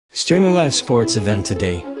Stream a live sports event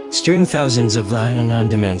today. Stream thousands of live and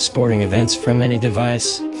on-demand sporting events from any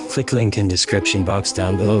device. Click link in description box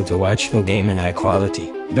down below to watch full game in high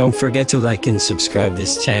quality. Don't forget to like and subscribe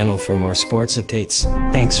this channel for more sports updates.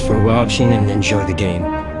 Thanks for watching and enjoy the game.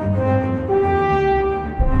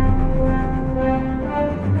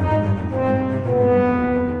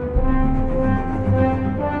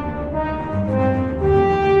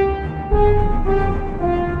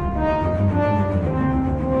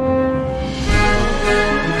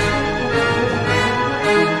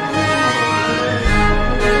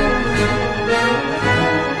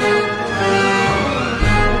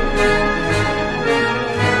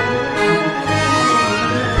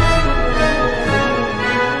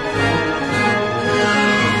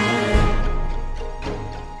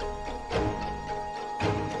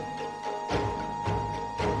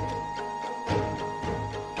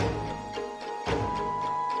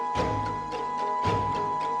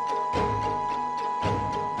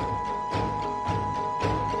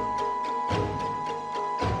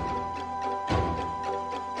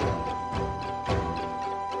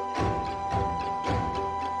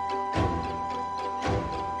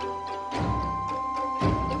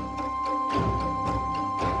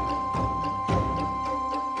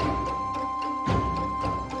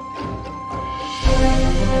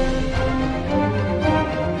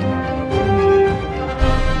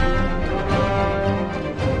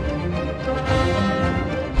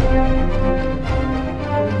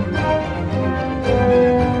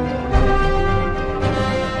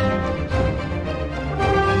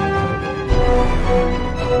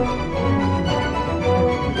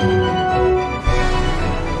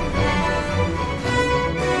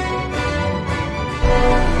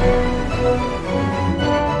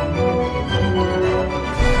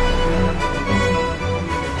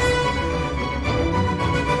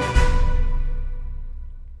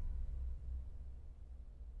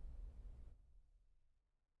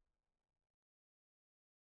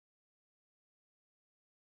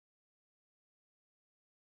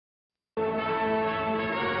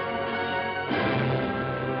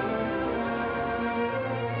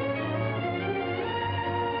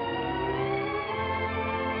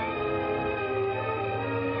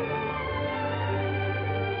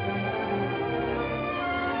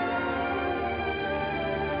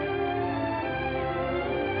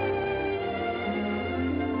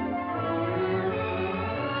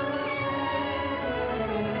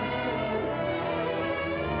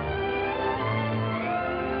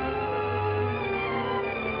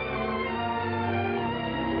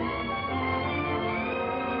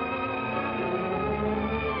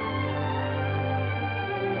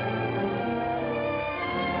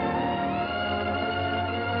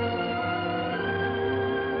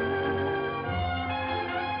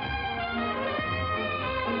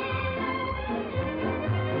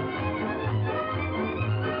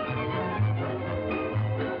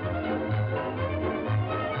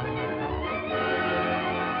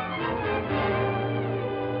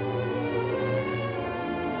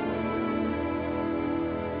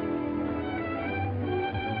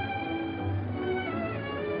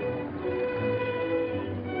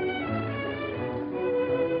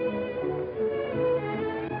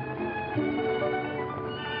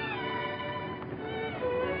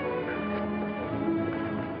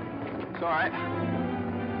 All right.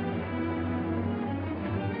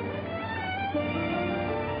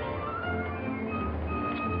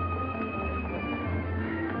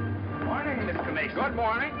 Morning, Mr. Mason. Good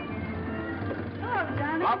morning. Hello,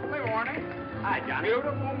 Johnny. Lovely morning. Hi, Johnny.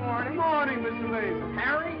 Beautiful morning. Morning, Mr. Mason.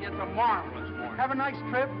 Harry, it's a marvelous morning. Have a nice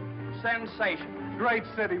trip. Sensation. Great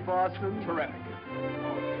city, Boston. Terrific.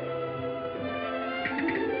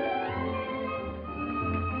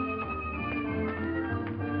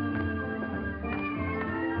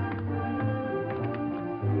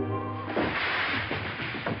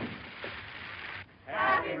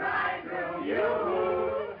 Happy bridegroom, you.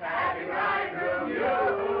 Happy bridegroom, you.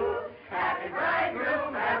 Happy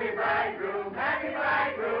bridegroom, happy bridegroom, happy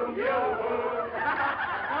bridegroom, you.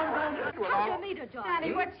 How'd you meet her,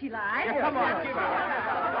 Johnny? What's she like? Come on.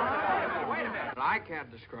 Wait a minute. I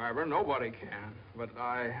can't describe her. Nobody can. But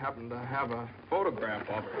I happen to have a photograph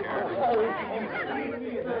of her here.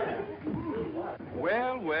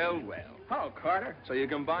 Well, well, well. Hello, Carter. So you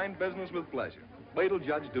combine business with pleasure. Wait till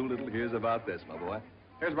Judge Doolittle hears about this, my boy.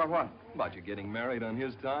 Here's about what? About you getting married on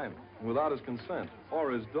his time, without his consent,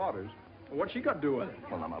 or his daughter's. What's she got to do with it?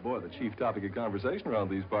 Well, now, my boy, the chief topic of conversation around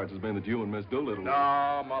these parts has been that you and Miss Doolittle... No,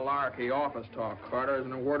 malarkey, office talk, Carter.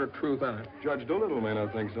 Isn't a word of truth in it. Judge Doolittle may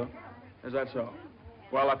not think so. Is that so?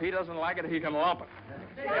 Well, if he doesn't like it, he can lump it.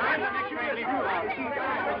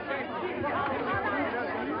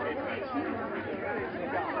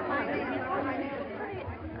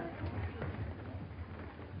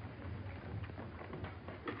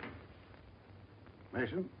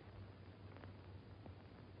 Mason.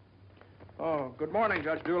 Oh, good morning,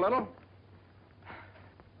 Judge Doolittle.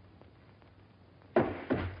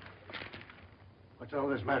 What's all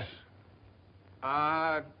this mess?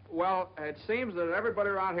 Well, it seems that everybody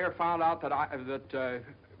around here found out that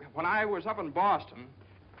when I was up in Boston...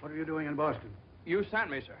 What are you doing in Boston? You sent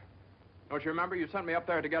me, sir. Don't you remember? You sent me up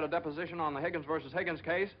there to get a deposition on the Higgins versus Higgins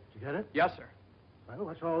case. Did you get it? Yes, sir. Well,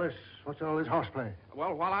 what's all this horseplay?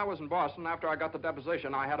 Well, while I was in Boston, after I got the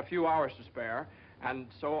deposition, I had a few hours to spare, and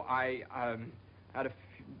so I had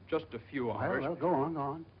just a few hours. Well, go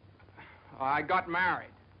on. I got married.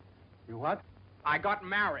 You what? I got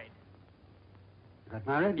married. You got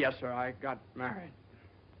married? Yes, sir, I got married.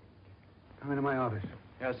 Come into my office.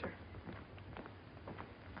 Yes, sir.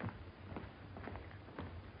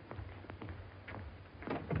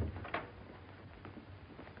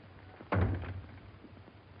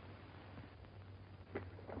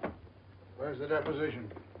 Where's the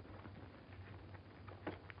deposition?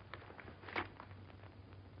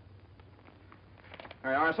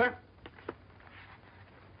 There you are, sir.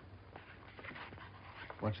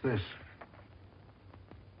 What's this?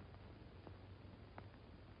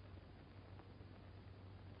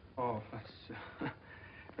 Oh,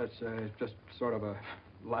 that's just sort of a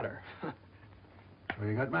letter. So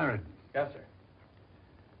you got married. Yes, sir.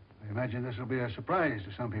 I imagine this will be a surprise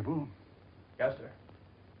to some people. Yes, sir.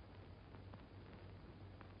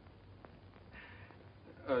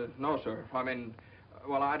 No, sir. I mean,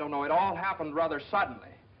 well, I don't know. It all happened rather suddenly.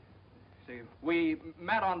 See, we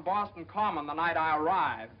met on Boston Common the night I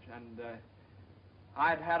arrived, and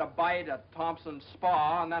I'd had a bite at Thompson's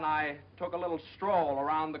Spa, and then I took a little stroll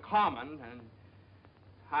around the Common, and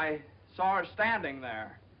I saw her standing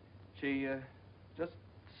there. She, just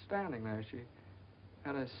standing there. She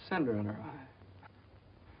had a cinder in her eye.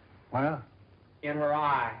 Well? In her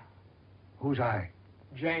eye. Whose eye?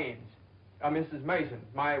 Jane's. Mrs. Mason,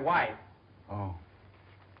 my wife. Oh.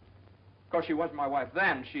 Of course, she wasn't my wife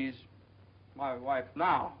then. She's my wife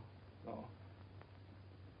now. So.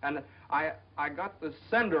 And I got the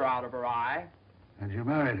cinder out of her eye. And you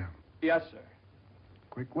married her? Yes, sir.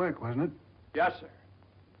 Quick work, wasn't it? Yes, sir.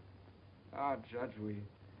 Ah, Judge,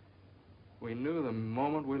 we knew the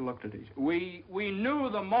moment we looked at each other. We knew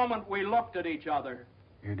the moment we looked at each other.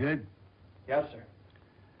 You did? Yes, sir.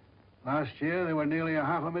 Last year, there were nearly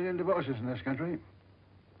 500,000 divorces in this country.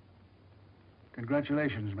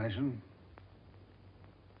 Congratulations, Mason.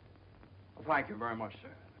 Well, thank you very much, sir.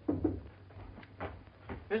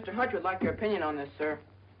 Mr. Hutch would like your opinion on this, sir.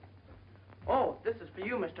 Oh, this is for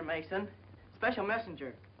you, Mr. Mason. Special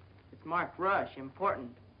messenger. It's marked Rush, important.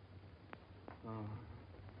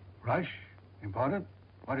 Rush? Important?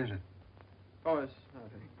 What is it? Oh, it's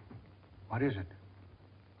nothing. What is it?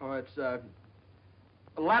 Oh, it's a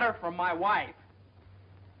letter from my wife.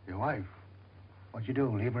 Your wife? What'd you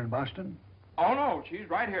do, leave her in Boston? Oh, no, she's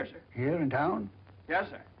right here, sir. Here in town? Yes,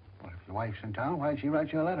 sir. Well, if your wife's in town, why'd she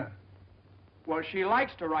write you a letter? Well, she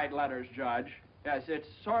likes to write letters, Judge. Yes, it's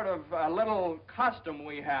sort of a little custom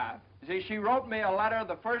we have. You see, she wrote me a letter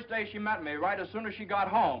the first day she met me, right as soon as she got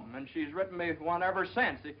home, and she's written me one ever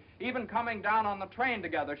since. Even coming down on the train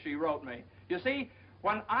together, she wrote me. You see,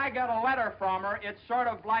 when I get a letter from her, it's sort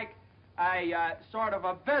of like a sort of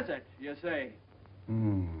a visit, you see.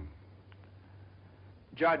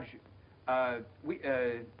 Judge,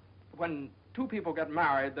 when two people get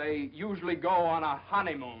married, they usually go on a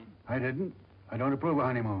honeymoon. I didn't. I don't approve of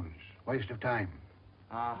honeymoons. Waste of time.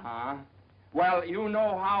 Uh-huh. Well, you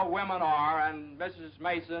know how women are, and Mrs.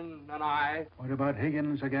 Mason and I... What about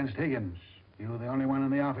Higgins against Higgins? You're the only one in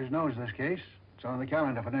the office knows this case. It's on the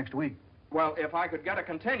calendar for next week. Well, if I could get a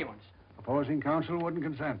continuance. Opposing counsel wouldn't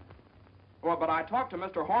consent. Well, but I talked to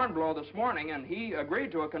Mr. Hornblow this morning, and he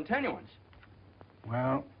agreed to a continuance.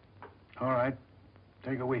 Well, all right.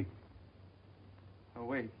 Take a week. A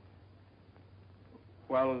week?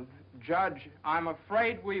 Well, Judge, I'm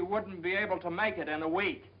afraid we wouldn't be able to make it in a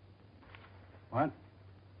week. What?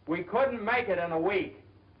 We couldn't make it in a week.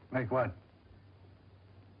 Make what?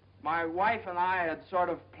 My wife and I had sort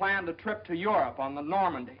of planned a trip to Europe on the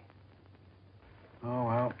Normandy. Oh,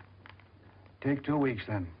 well. Take 2 weeks,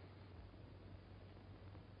 then.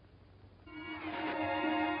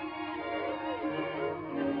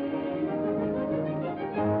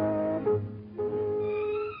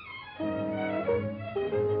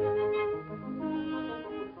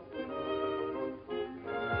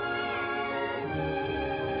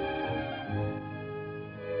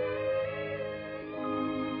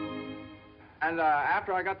 And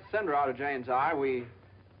after I got the cinder out of Jane's eye, we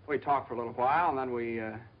talked for a little while, and then we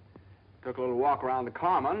took a little walk around the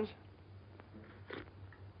Commons.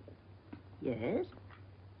 Yes?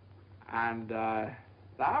 And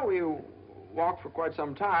now we walked for quite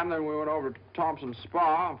some time. Then we went over to Thompson's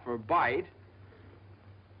Spa for a bite.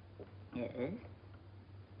 Yes?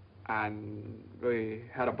 And we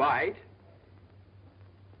had a bite.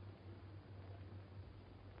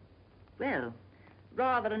 Well,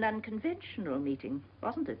 rather an unconventional meeting,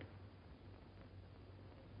 wasn't it?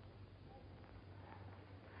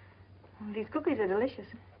 These cookies are delicious.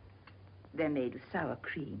 They're made with sour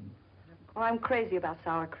cream. Oh, I'm crazy about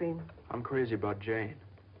sour cream. I'm crazy about Jane.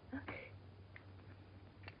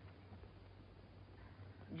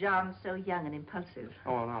 John's so young and impulsive.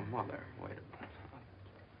 Oh, now, Mother, wait a minute.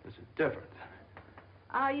 This is different.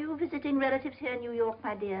 Are you visiting relatives here in New York,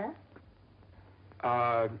 my dear?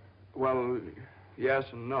 Well, yes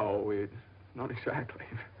and no. Not exactly.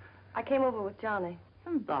 I came over with Johnny.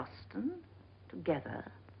 From Boston, together,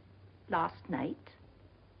 last night.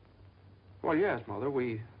 Well, yes, Mother.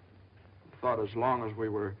 We thought as long as we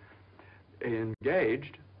were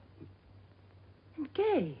engaged.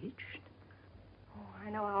 Engaged? Oh, I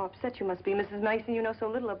know how upset you must be, Mrs. Mason. You know so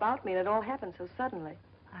little about me, and it all happened so suddenly.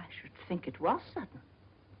 I should think it was sudden.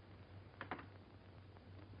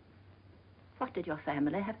 What did your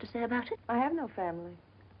family have to say about it? I have no family.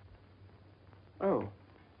 Oh.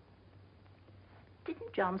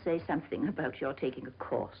 Didn't John say something about your taking a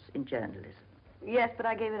course in journalism? Yes, but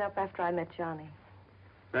I gave it up after I met Johnny.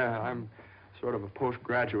 Yeah, I'm sort of a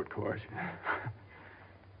postgraduate course.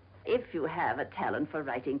 If you have a talent for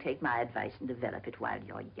writing, take my advice and develop it while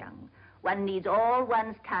you're young. One needs all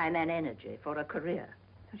one's time and energy for a career.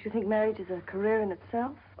 Don't you think marriage is a career in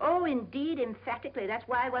itself? Oh, indeed, emphatically. That's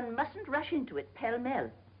why one mustn't rush into it pell-mell.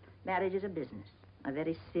 Marriage is a business, a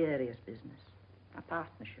very serious business, a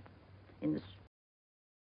partnership in the